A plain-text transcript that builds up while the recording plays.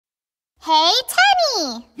Hey,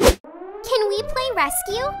 Tenny! Can we play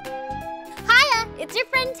rescue? Hiya, it's your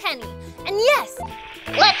friend Tenny. And yes,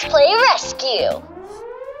 let's play rescue.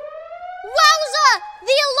 Wowza!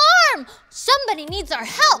 The alarm! Somebody needs our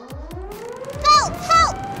help. Help,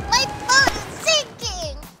 help! My boat is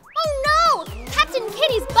sinking! Oh no! Captain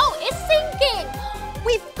Kitty's boat is sinking!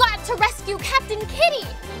 We've got to rescue Captain Kitty!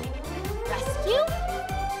 Rescue?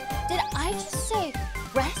 Did I just say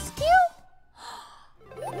rescue?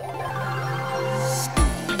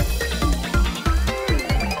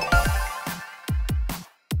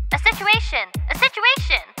 A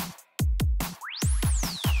situation!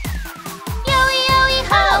 Yoey, yoey,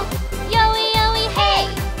 ho! Yoey, yoey, hey!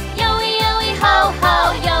 Yoey, yoey, ho, ho!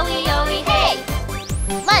 Yoey, yoey, hey!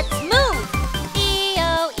 Let's move!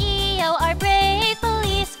 E-O, E-O, our brave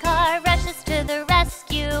police car rushes to the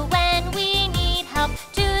rescue when we need help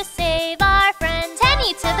to save our friend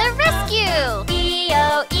Tenny to the rescue!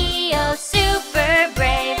 E-O, E-O, super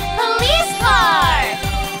brave police car!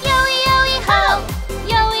 Yoey, yoey, ho!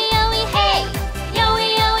 Yoey, yoey, hey! Yoey,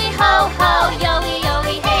 yoey, ho, ho! Yoey,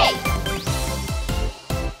 yoey, hey!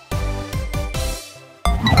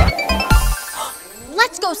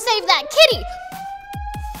 Let's go save that kitty!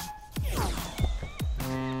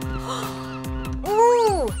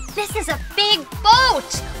 Ooh, this is a big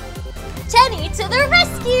boat! Tenny to the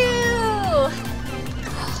rescue!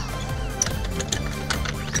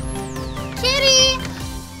 Kitty!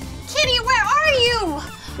 Kitty, where are you?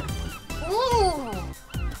 Ooh.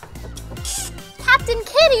 Captain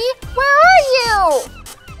Kitty, where are you?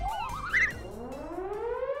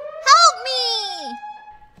 Help me!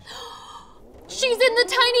 She's in the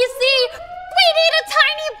tiny sea! We need a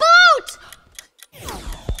tiny boat!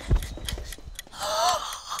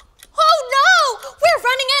 Oh no! We're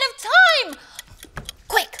running out of time!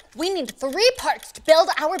 Quick, we need 3 parts to build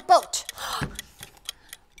our boat.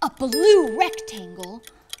 A blue rectangle,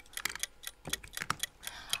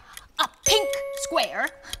 a pink square,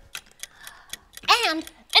 and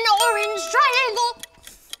an orange triangle.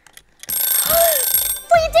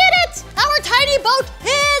 We did it! Our tiny boat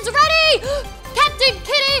is ready! Captain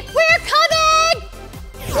Kitty, we're coming!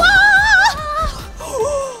 Whoa!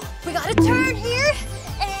 We gotta turn here,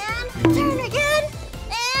 and turn again,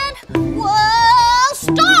 and whoa,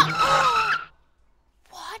 stop!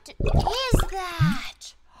 What is that?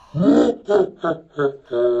 Wowza!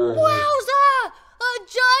 A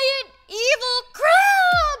giant evil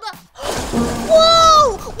crab! Whoa!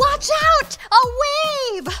 Watch out! A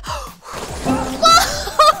wave!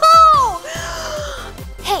 Whoa!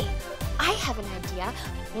 Hey, I have an idea.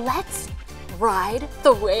 Let's ride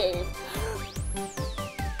the wave.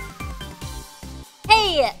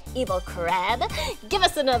 Hey, evil crab, give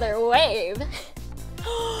us another wave.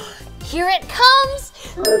 Here it comes.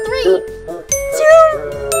 3, 2,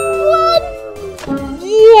 1.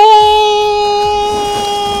 Yay!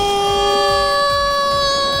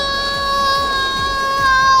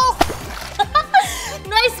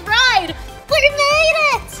 Nice ride! We made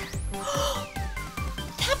it!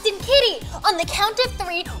 Captain Kitty, on the count of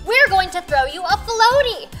 3, we're going to throw you a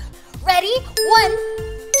floaty. Ready? 1,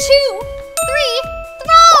 2, 3,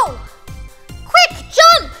 throw! Quick,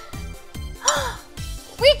 jump!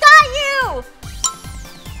 We got you!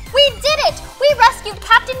 We did it! We rescued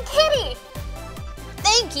Captain Kitty!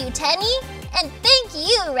 Thank you, Tenny, and thank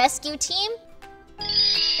you, rescue team.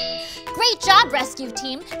 Great job, rescue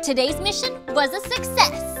team. Today's mission was a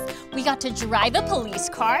success. We got to drive a police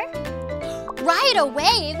car, ride a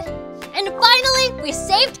wave, and finally, we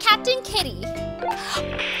saved Captain Kitty.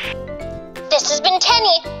 This has been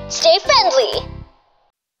Tenny. Stay friendly.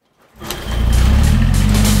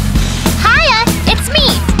 Hiya, it's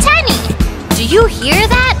me, Tenny. Do you hear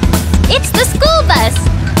that? It's the school bus.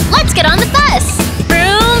 Let's get on the bus.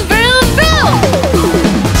 Vroom, vroom, vroom.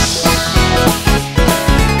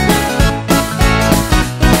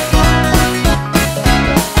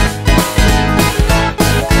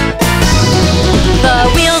 The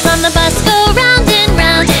wheels on the bus go round and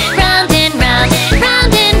round, round and round,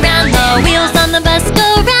 round and round. The wheels on the bus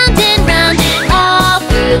go round and round, all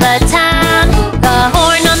through the town. The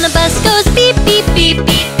horn on the bus goes beep, beep, beep,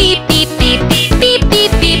 beep, beep, beep, beep, beep,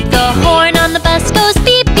 beep, beep. The horn on the bus goes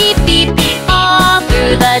beep, beep, beep, all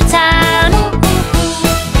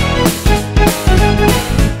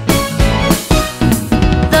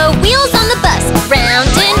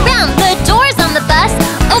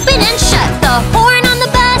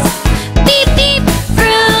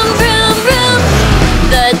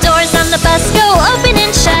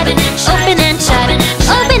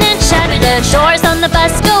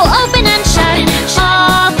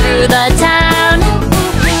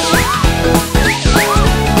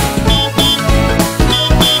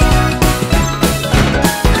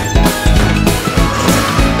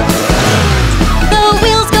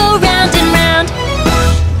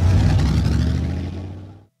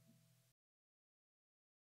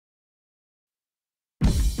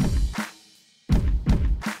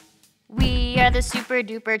are the super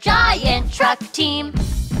duper giant truck team.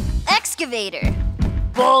 Excavator,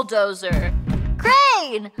 bulldozer,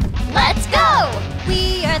 crane, let's go!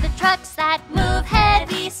 We are the trucks that move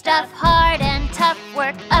heavy stuff, hard and tough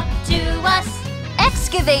work up to us.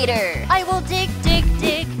 Excavator, I will dig, dig,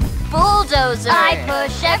 dig. Bulldozer, I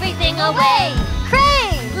push everything away.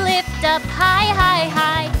 Crane, lift up high, high,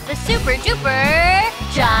 high. The super duper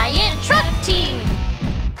giant truck team.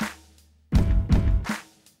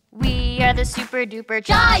 We are the super duper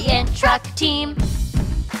giant truck team.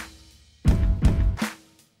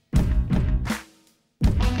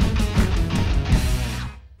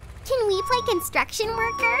 Can we play construction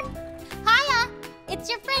worker? Hiya, it's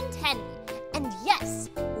your friend Tenny. And yes,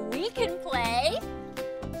 we can play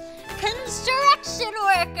construction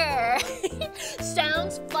worker.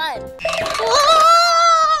 Sounds fun.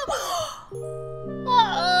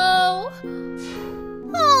 Uh-oh.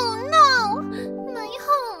 Oh no, my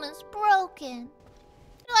home is broken.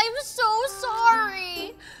 I'm so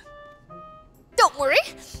sorry. Don't worry,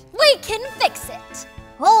 we can fix it.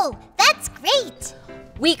 Oh, that's great.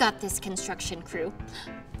 We got this construction crew.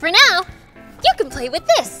 For now, you can play with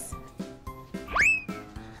this.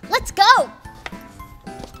 Let's go.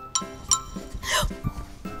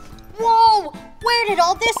 Whoa, where did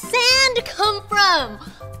all this sand come from?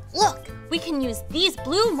 Look, we can use these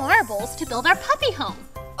blue marbles to build our puppy home.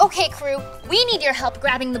 Okay, crew, we need your help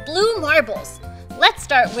grabbing the blue marbles. Let's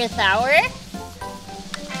start with our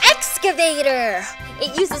excavator.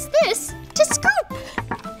 It uses this to scoop.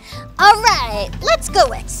 All right, let's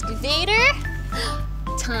go, excavator.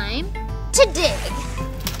 Time to dig.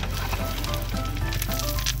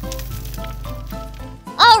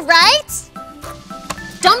 All right.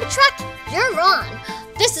 Dump truck, you're on.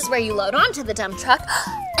 This is where you load onto the dump truck,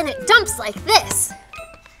 and it dumps like this.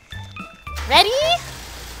 Ready?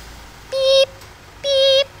 Beep,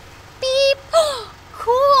 beep, beep.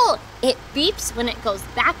 Cool. It beeps when it goes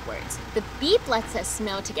backwards. The beep lets us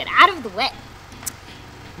know to get out of the way.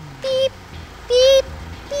 Beep, beep,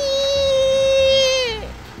 beep.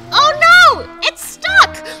 Oh no, it's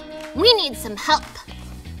stuck. We need some help.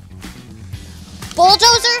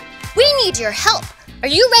 Bulldozer, we need your help. Are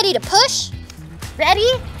you ready to push?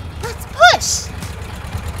 Ready? Let's push.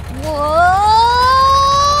 Whoa!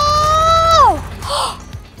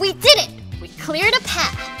 We did it. We cleared a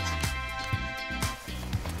path.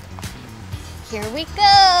 Here we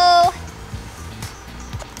go.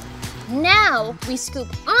 Now we scoop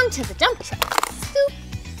onto the dump truck. Scoop,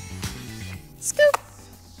 scoop,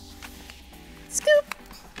 scoop.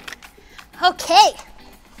 Okay.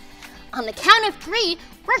 On the count of 3,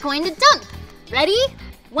 we're going to dump. Ready?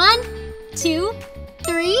 1, 2,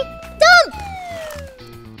 3, dump!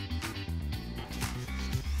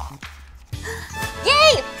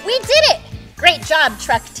 Yay! We did it! Great job,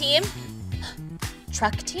 truck team.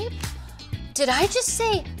 Truck team? Did I just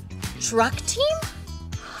say truck team?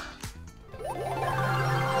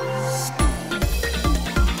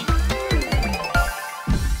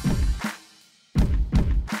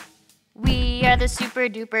 We are the super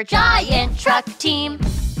duper giant truck team.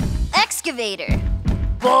 Excavator,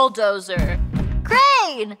 bulldozer,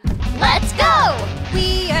 crane, let's go!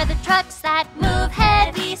 We are the trucks that move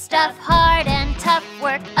heavy stuff, hard and tough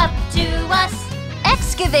work up to us.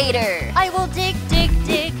 Excavator, I will dig, dig,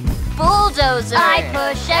 dig. Bulldozer, I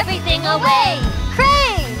push everything away.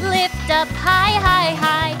 Crane, lift up high, high,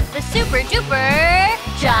 high. The super duper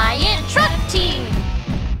giant truck team.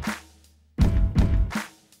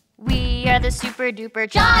 We are the super duper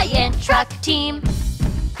giant truck team.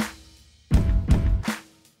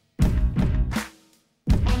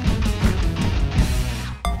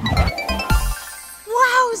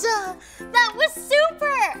 Wowza! That was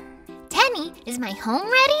super! Tenny, is my home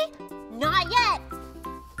ready? Not yet.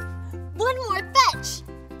 One more fetch.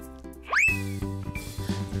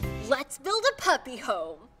 Let's build a puppy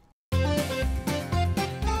home.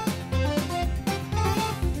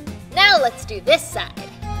 Now let's do this side.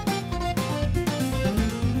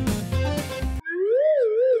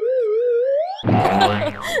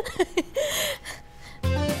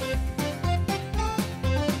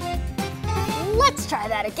 Let's try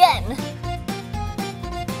that again.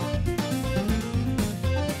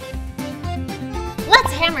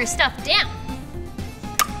 Let's hammer stuff down.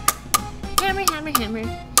 Hammer, hammer, hammer.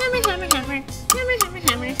 Hammer, hammer, hammer. Hammer, hammer,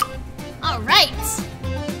 hammer. All right.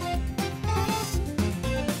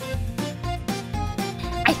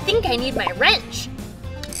 I think I need my wrench.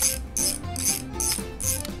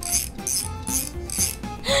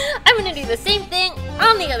 I'm gonna do the same thing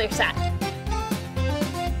on the other side.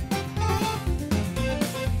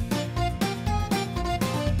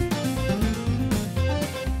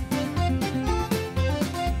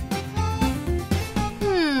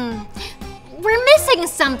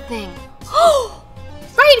 missing something.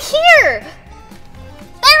 Right here!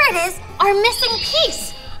 There it is, our missing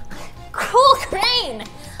piece. Cool crane.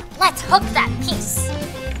 Let's hook that piece.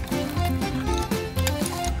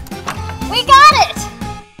 We got it!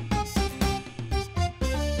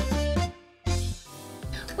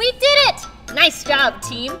 We did it! Nice job,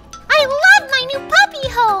 team. I love my new puppy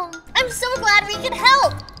home. I'm so glad we could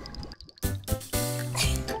help.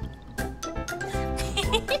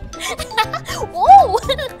 Whoa!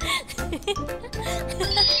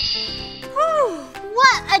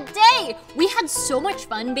 What a day! We had so much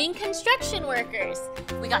fun being construction workers.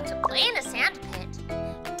 We got to play in a sand pit,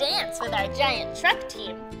 dance with our giant truck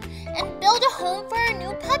team, and build a home for our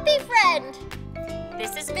new puppy friend.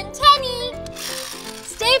 This has been Tenny.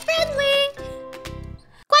 Stay friendly.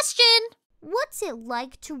 Question. What's it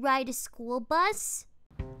like to ride a school bus?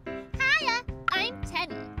 Hiya, I'm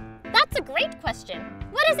Tenny. That's a great question.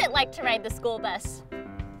 What is it like to ride the school bus?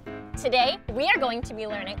 Today, we are going to be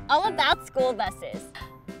learning all about school buses.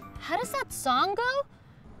 How does that song go?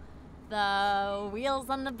 The wheels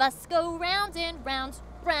on the bus go round and round,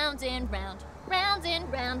 round and round, round and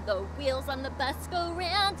round. The wheels on the bus go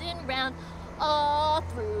round and round, all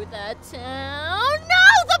through the town. No,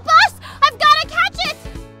 the bus! I've got to catch it!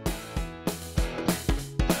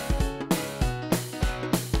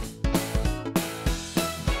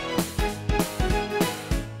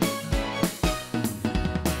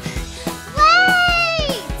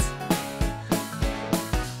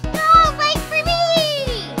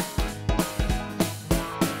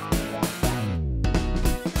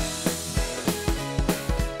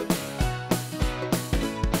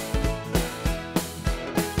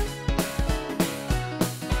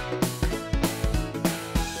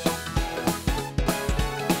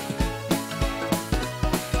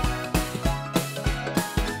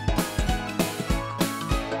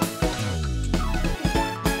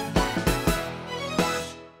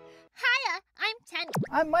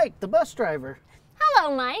 I'm Mike, the bus driver.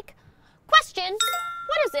 Hello, Mike. Question,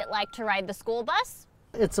 what is it like to ride the school bus?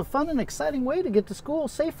 It's a fun and exciting way to get to school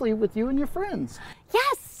safely with you and your friends.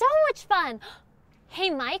 Yes, so much fun.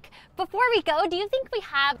 Hey, Mike, before we go, do you think we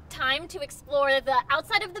have time to explore the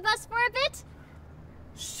outside of the bus for a bit?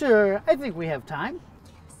 Sure, I think we have time.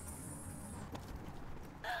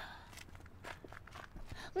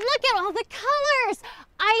 Look at all the colors.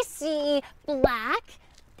 I see black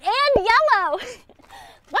and yellow.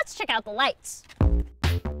 Let's check out the lights.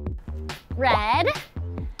 Red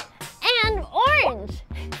and orange.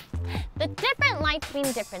 The different lights mean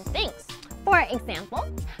different things. For example,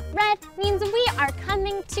 red means we are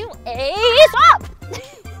coming to a stop.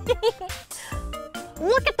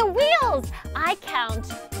 Look at the wheels. I count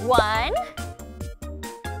 1,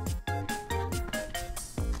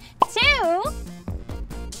 2,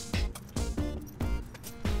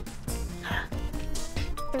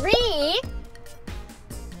 3,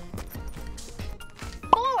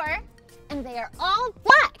 4, and they are all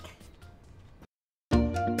black.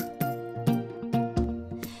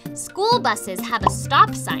 School buses have a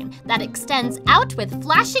stop sign that extends out with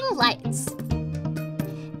flashing lights.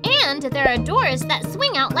 And there are doors that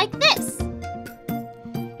swing out like this.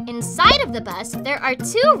 Inside of the bus, there are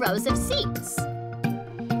 2 rows of seats.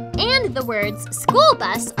 And the words school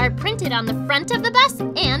bus are printed on the front of the bus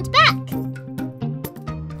and back.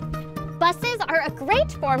 Buses are a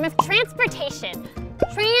great form of transportation.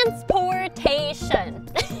 Transportation.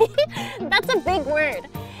 That's a big word.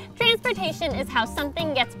 Transportation is how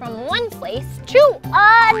something gets from one place to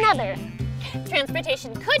another.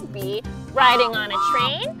 Transportation could be riding on a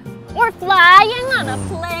train, or flying on a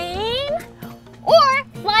plane, or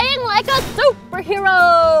flying like a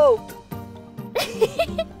superhero.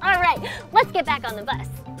 All right, let's get back on the bus.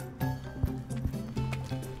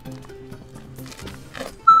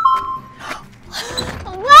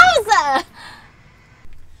 Wowza!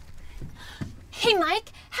 Hey,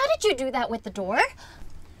 Mike, how did you do that with the door?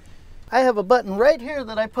 I have a button right here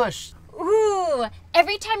that I push. Ooh,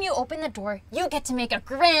 every time you open the door, you get to make a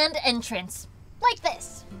grand entrance. Like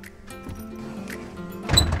this.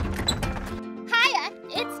 Hiya,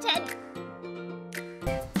 it's Tenny.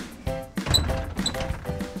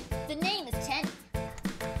 The name is Tenny.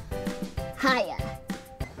 Hiya.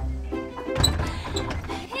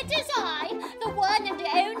 It is I, the one and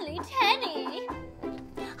only Tenny.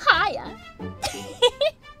 Hiya.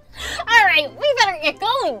 All right, we better get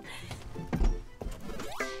going.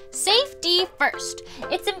 Safety first.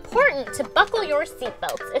 It's important to buckle your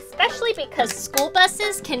seatbelts, especially because school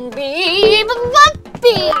buses can be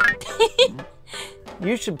bumpy.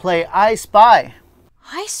 You should play I Spy.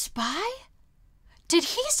 I Spy? Did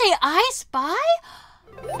he say I Spy?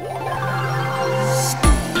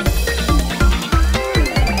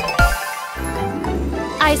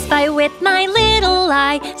 I spy with my little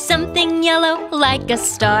eye something yellow like a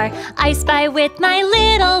star. I spy with my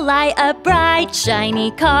little eye a bright,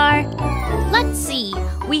 shiny car. Let's see,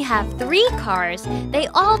 we have 3 cars. They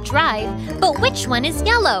all drive, but which one is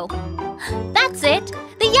yellow? That's it,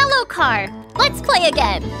 the yellow car. Let's play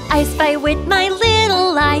again. I spy with my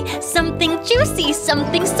little eye something juicy,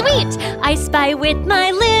 something sweet. I spy with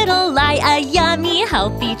my little eye a yummy,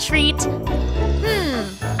 healthy treat.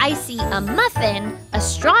 I see a muffin, a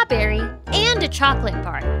strawberry, and a chocolate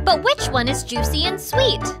bar. But which one is juicy and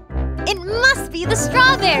sweet? It must be the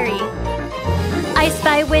strawberry. I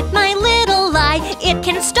spy with my little eye, it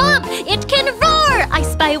can stomp, it can roar. I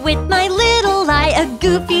spy with my little eye a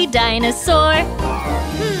goofy dinosaur.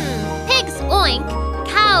 Pigs oink,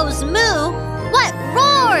 cows moo, what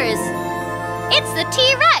roars? It's the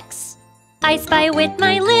T-Rex. I spy with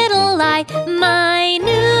my little eye my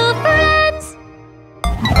new friends.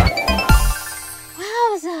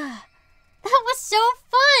 Wowza, that was so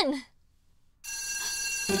fun.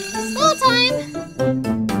 School time.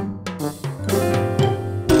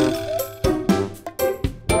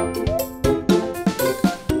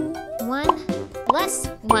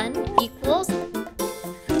 1 equals 2.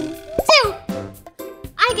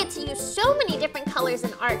 I get to use so many different colors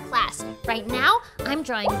in art class. Right now, I'm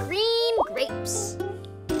drawing green grapes.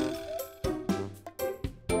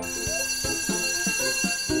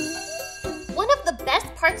 One of the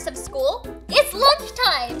best parts of school is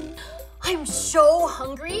lunchtime. I'm so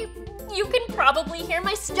hungry, you can probably hear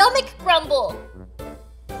my stomach grumble.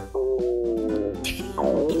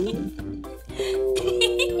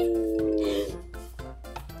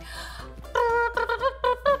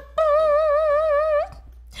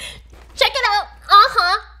 Check it out.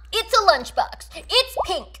 It's a lunchbox. It's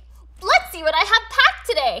pink. Let's see what I have packed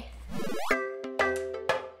today.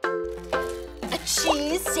 A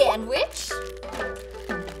cheese sandwich.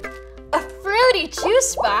 A fruity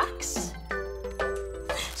juice box.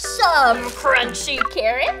 Some crunchy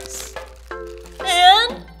carrots.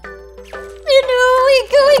 And an ooey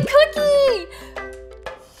gooey cookie.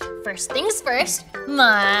 First things first,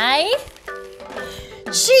 my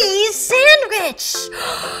cheese sandwich.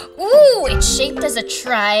 Ooh, it's shaped as a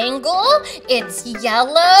triangle. It's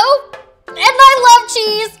yellow. And I love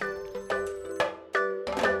cheese.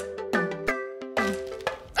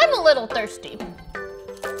 I'm a little thirsty.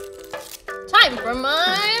 Time for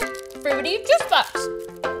my fruity juice box.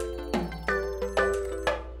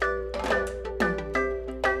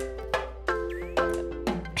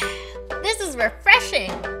 This is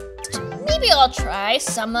refreshing. Maybe I'll try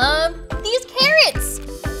some of these carrots.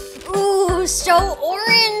 Ooh, so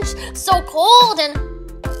orange, so cold, and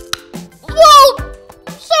whoa,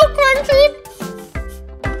 so crunchy.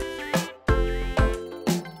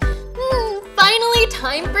 Finally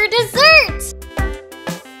time for dessert.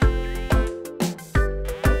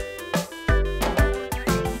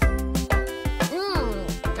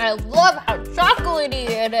 I love how chocolatey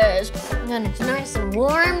it is. And it's nice and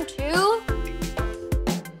warm too.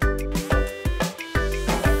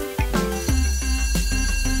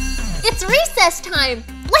 It's recess time!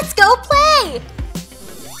 Let's go play!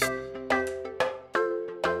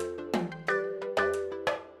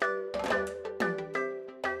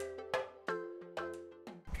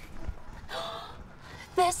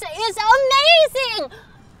 This is amazing!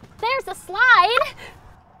 There's a slide.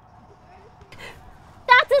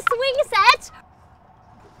 That's a swing set.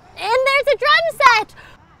 And there's a drum set.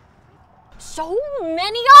 So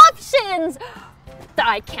many options!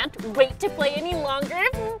 I can't wait to play any longer.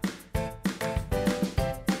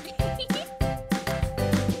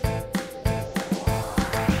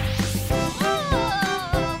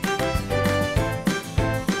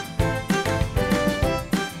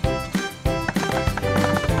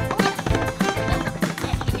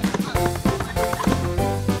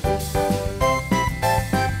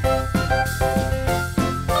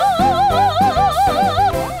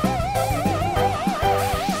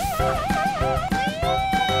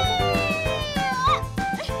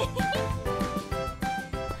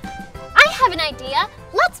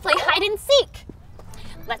 Let's play hide and seek.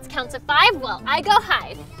 Let's count to 5 while I go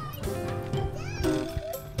hide.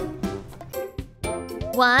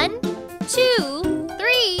 1, 2,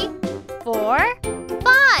 3, 4,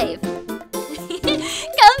 5.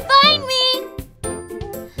 Come find me.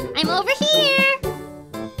 I'm over here.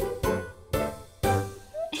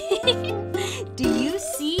 Do you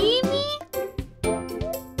see me?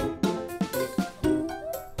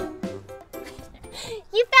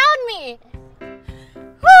 You found me.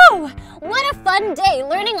 Whew! What a fun day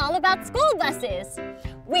learning all about school buses.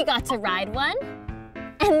 We got to ride one,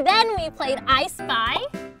 and then we played I Spy,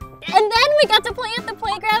 And then we got to play at the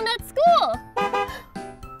playground at school.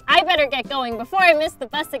 I better get going before I miss the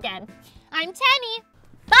bus again. I'm Tenny.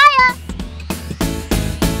 Bye!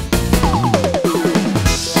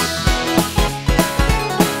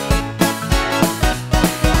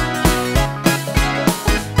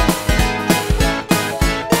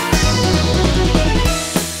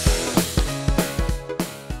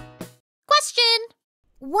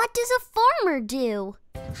 What does a farmer do?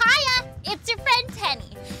 Hiya, it's your friend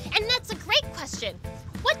Tenny. And that's a great question.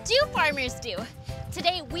 What do farmers do?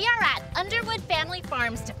 Today we are at Underwood Family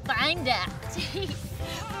Farms to find out.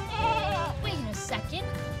 Wait a second.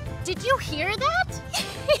 Did you hear that?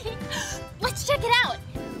 Let's check it out.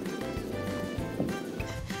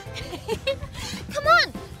 Come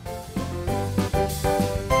on.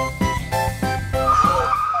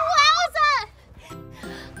 Wowza!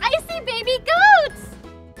 I see baby goats.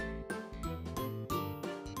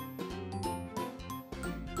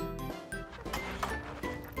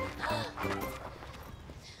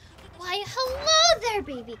 Why, hello there,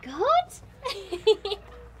 baby goat.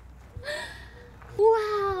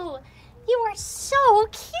 Wow, you are so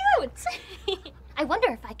cute. I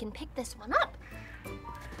wonder if I can pick this one up.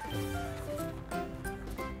 And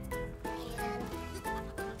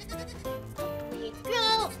we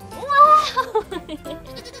go. Wow.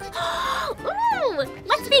 Ooh,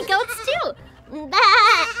 let's be goats too.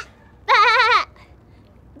 Bah, bah,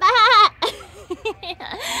 bah.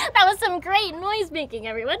 That was some great noise making,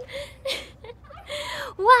 everyone.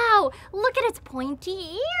 Wow, look at its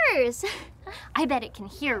pointy ears. I bet it can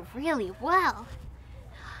hear really well.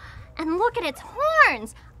 And look at its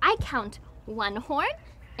horns. I count 1 horn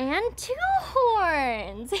and 2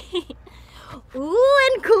 horns.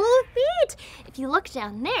 Ooh, and cool feet. If you look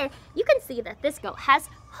down there, you can see that this goat has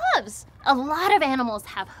hooves. A lot of animals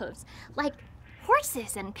have hooves, like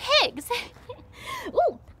horses and pigs.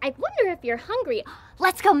 Ooh, I wonder if you're hungry.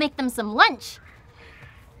 Let's go make them some lunch.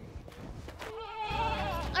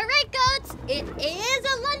 All right, goats, it is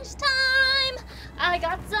a lunchtime. I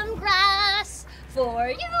got some grass for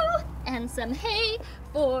you and some hay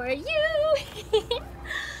for you.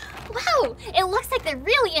 Wow, it looks like they're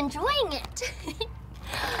really enjoying it.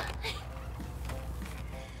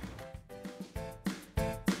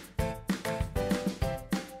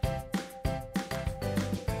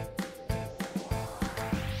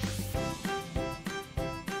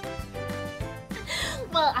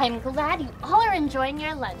 Well, I'm glad you all are enjoying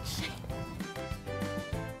your lunch.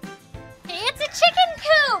 It's a chicken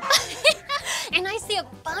coop! And I see a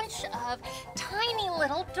bunch of tiny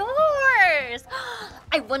little doors.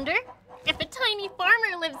 I wonder if a tiny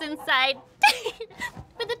farmer lives inside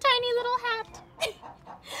with a tiny little hat.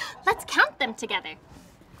 Let's count them together.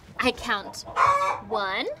 I count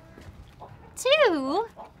 1, 2,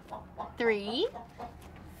 3,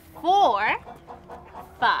 4,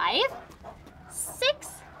 5, 6,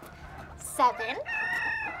 7, 8,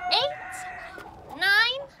 9,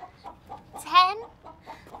 10,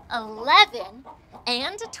 11,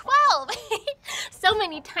 and 12. So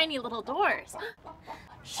many tiny little doors.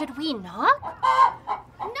 Should we knock?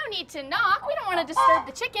 No need to knock. We don't want to disturb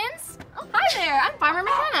the chickens. Oh, hi there. I'm Farmer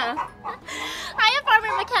McKenna. Hiya,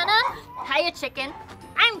 Farmer McKenna. Hiya, chicken.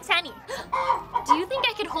 I'm Tenny. Do you think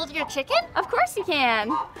I could hold your chicken? Of course you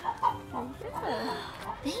can.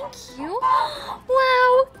 Thank you.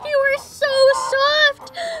 Wow, you are so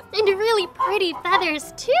soft. And really pretty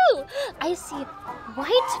feathers, too. I see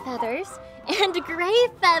white feathers and gray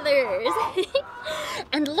feathers.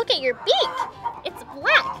 And look at your beak. It's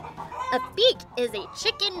black. A beak is a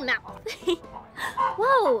chicken mouth.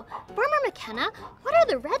 Whoa, Farmer McKenna, what are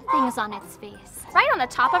the red things on its face? Right on the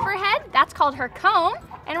top of her head, that's called her comb.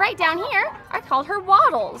 And right down here are called her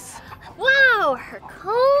wattles. Wow, her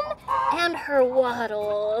comb and her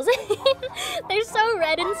wattles. They're so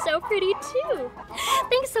red and so pretty too.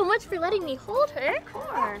 Thanks so much for letting me hold her. Of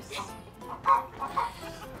course.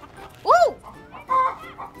 Whoa!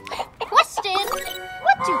 Question,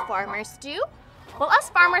 what do farmers do? Well, us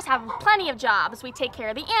farmers have plenty of jobs. We take care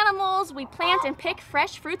of the animals, we plant and pick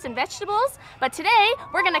fresh fruits and vegetables. But today,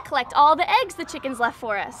 we're gonna collect all the eggs the chickens left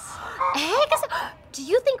for us. Eggs? Do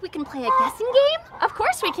you think we can play a guessing game? Of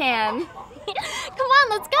course we can. Come on,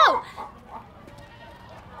 let's go.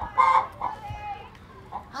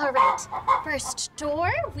 All right, first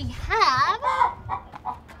door we have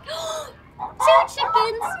 2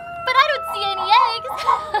 chickens, but I don't see any eggs.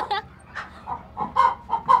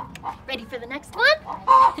 Ready for the next one?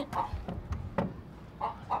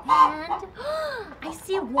 And I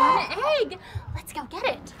see 1 egg. Let's go get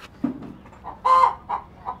it.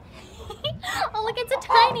 Oh, look, it's a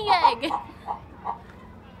tiny egg.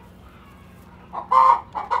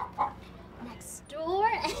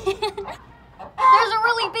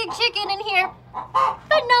 really big chicken in here,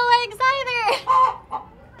 but no eggs either.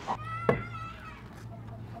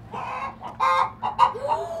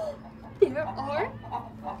 There are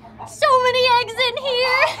so many eggs in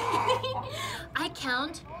here. I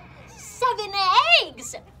count 7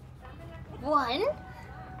 eggs. 1,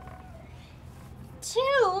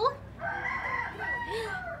 2,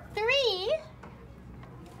 3,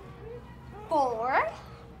 4,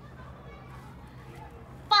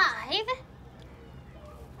 5,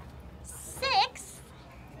 6,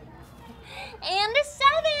 and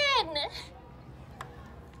 7.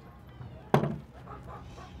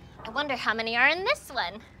 I wonder how many are in this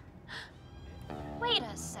one. Wait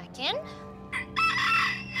a second.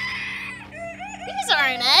 These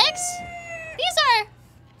aren't eggs. These are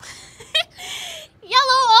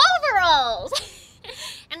yellow overalls.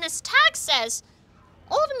 And this tag says,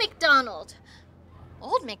 Old MacDonald.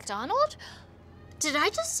 Old MacDonald? Did I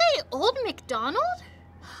just say Old MacDonald?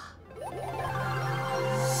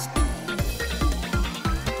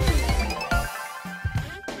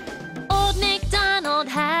 Old MacDonald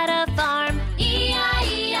had a farm,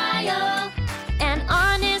 E-I-E-I-O. And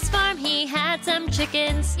on his farm he had some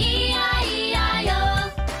chickens, E-I-E-I-O.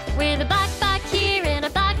 With a buck here and a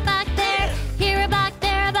buck there, here a buck,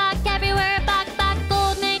 there a buck, everywhere a buck.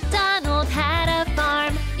 Old MacDonald had a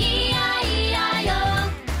farm,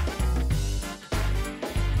 E-I-E-I-O.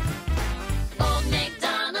 Old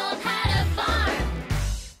MacDonald had a farm.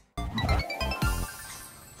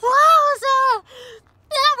 Wowza!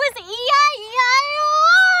 That was E-I-E-I-O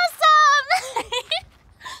awesome!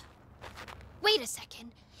 Wait a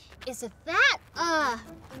second. Is it that,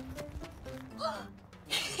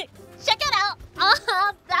 check it out.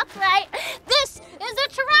 That's right. This is a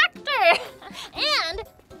tractor. And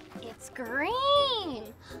it's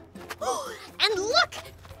green. And look,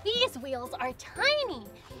 these wheels are tiny.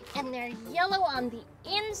 And they're yellow on the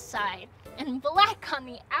inside and black on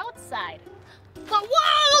the outside. But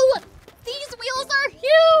whoa! These wheels are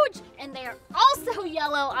huge! And they are also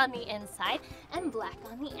yellow on the inside and black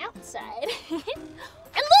on the outside. And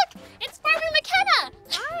look! It's Farmer McKenna!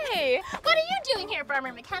 Hi. What are you doing here,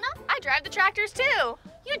 Farmer McKenna? I drive the tractors too.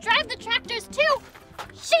 You drive the tractors too?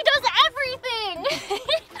 She does everything!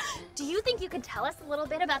 Do you think you could tell us a little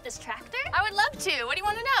bit about this tractor? I would love to. What do you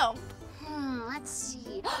want to know? Let's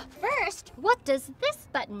see. First, what does this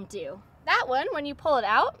button do? That one, when you pull it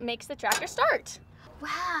out, makes the tractor start.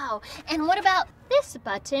 Wow, and what about this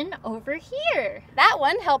button over here? That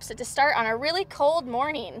one helps it to start on a really cold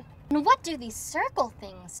morning. And what do these circle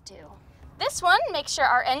things do? This one makes sure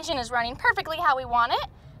our engine is running perfectly how we want it.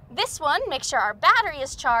 This one makes sure our battery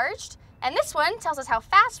is charged. And this one tells us how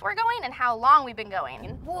fast we're going and how long we've been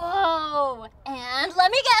going. Whoa, and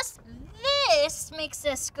let me guess, this makes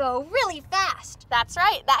us go really fast. That's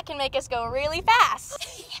right, that can make us go really fast.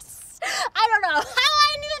 Yes! I don't know how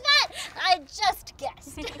I knew that. I just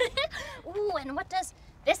guessed. Ooh, and what does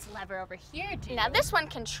this lever over here do? Now this one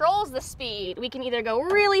controls the speed. We can either go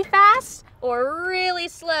really fast or really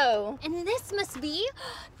slow. And this must be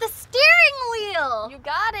the steering wheel. You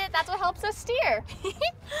got it, that's what helps us steer.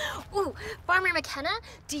 Ooh, Farmer McKenna,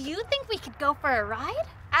 do you think we could go for a ride?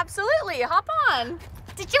 Absolutely, hop on.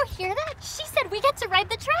 Did you hear that? She said we get to ride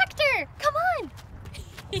the tractor. Come on.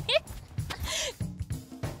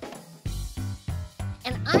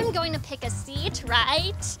 And I'm going to pick a seat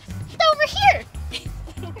right over here.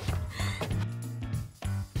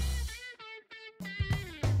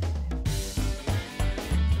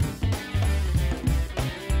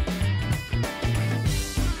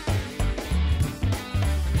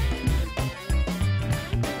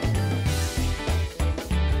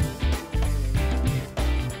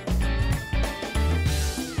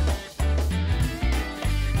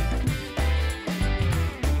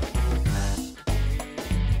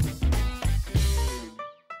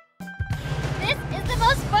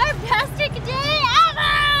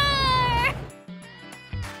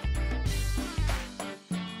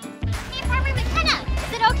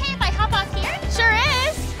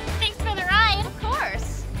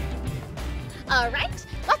 All right,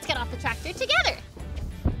 let's get off the tractor together.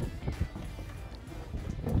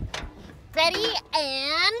 Ready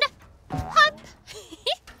and hop.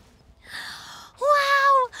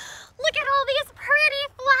 Wow, look at all these pretty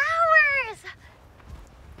flowers.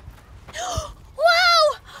 Wow,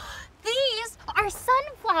 these are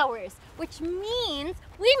sunflowers, which means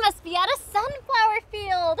we must be at a sunflower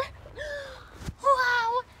field.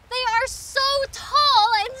 Wow, they are so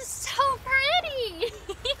tall and so pretty.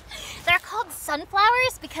 They're called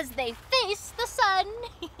sunflowers because they face the sun.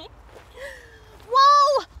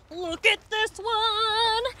 Whoa, look at this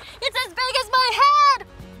one. It's as big as my head.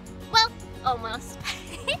 Well, almost.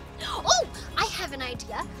 have an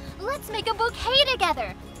idea. Let's make a bouquet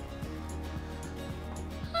together.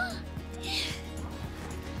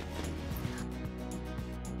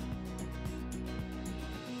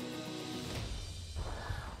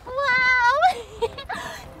 Wow!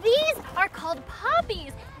 These are called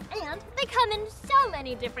poppies, and they come in so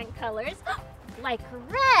many different colors, like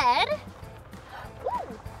red,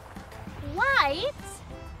 ooh, white,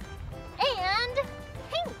 and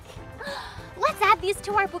pink. Let's add these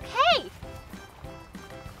to our bouquet.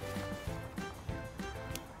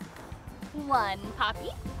 1 poppy,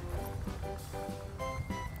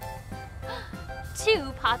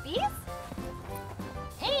 2 poppies,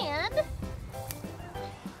 and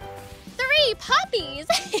 3 poppies.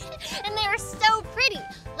 And they are so pretty.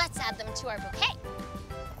 Let's add them to our bouquet.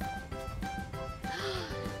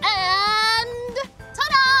 And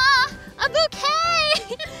ta-da! A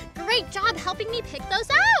bouquet! Great job helping me pick those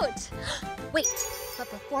out. Wait, but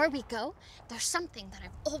before we go, there's something that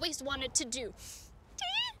I've always wanted to do.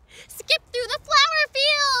 Skip through the flower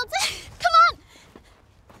fields! Come on!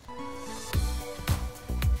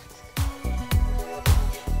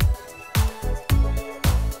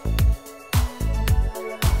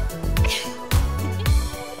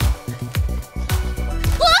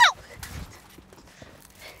 Whoa!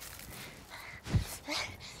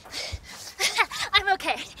 I'm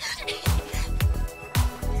okay.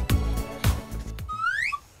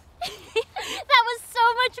 That was so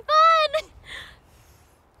much fun!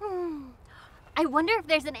 I wonder if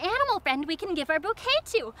there's an animal friend we can give our bouquet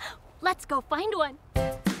to. Let's go find one.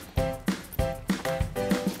 Wowza!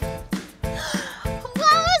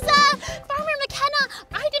 Farmer McKenna,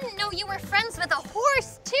 I didn't know you were friends with a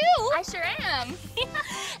horse too. I sure am.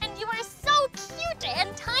 And you are so cute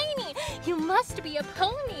and tiny. You must be a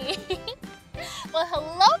pony. Well,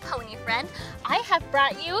 hello, pony friend. I have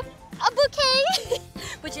brought you a bouquet.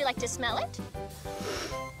 Would you like to smell it?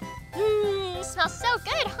 Smells so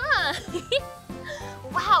good, huh?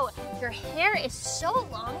 Wow, your hair is so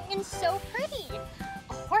long and so pretty.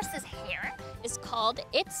 A horse's hair is called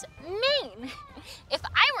its mane. If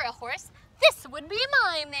I were a horse, this would be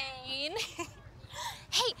my mane.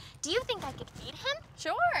 Hey, do you think I could feed him?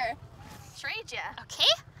 Sure. Trade ya.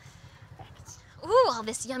 Okay. Ooh, all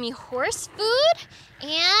this yummy horse food,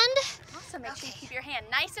 and... Also make sure you keep your hand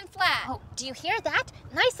nice and flat. Oh, do you hear that?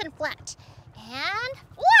 Nice and flat. And...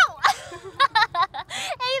 Whoa!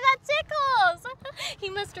 Hey, that tickles! He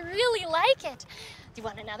must really like it. Do you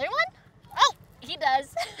want another one? Oh, he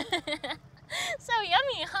does. So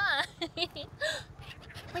yummy, huh?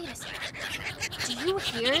 Wait a second. Do you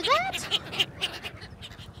hear that?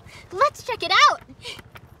 Let's check it out.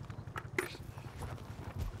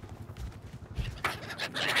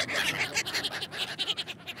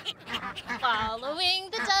 Following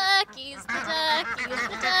the duckies,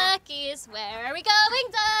 the duckies. Where are we going,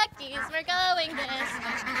 duckies? We're going this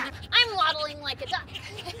way. I'm waddling like a duck.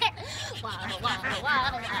 Waddle, waddle,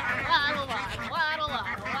 waddle, waddle, waddle, waddle,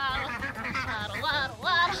 waddle, waddle, waddle, waddle,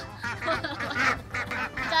 waddle.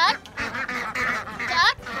 Duck,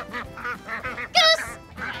 duck, goose.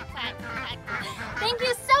 Quack, quack, quack. Thank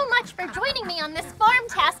you so much for joining me on this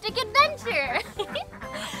farm-tastic adventure.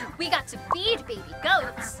 We got to feed baby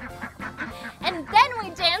goats. And then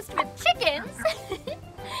we danced with chickens.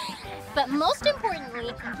 But most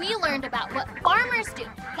importantly, we learned about what farmers do,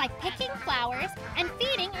 like picking flowers and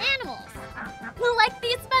feeding animals. Like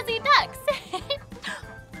these fuzzy ducks.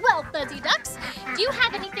 Well, fuzzy ducks, do you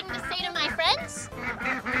have anything to say to my friends?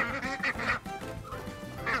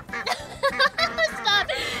 Stop!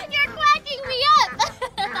 You're quacking me up!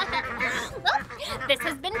 Well, this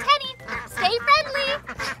has been Tenny. Stay friendly!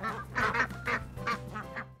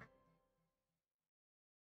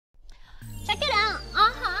 Check it out.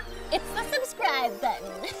 It's the subscribe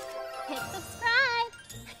button. Hit subscribe.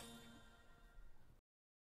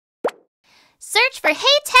 Search for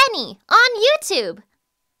Hey Tenny on YouTube.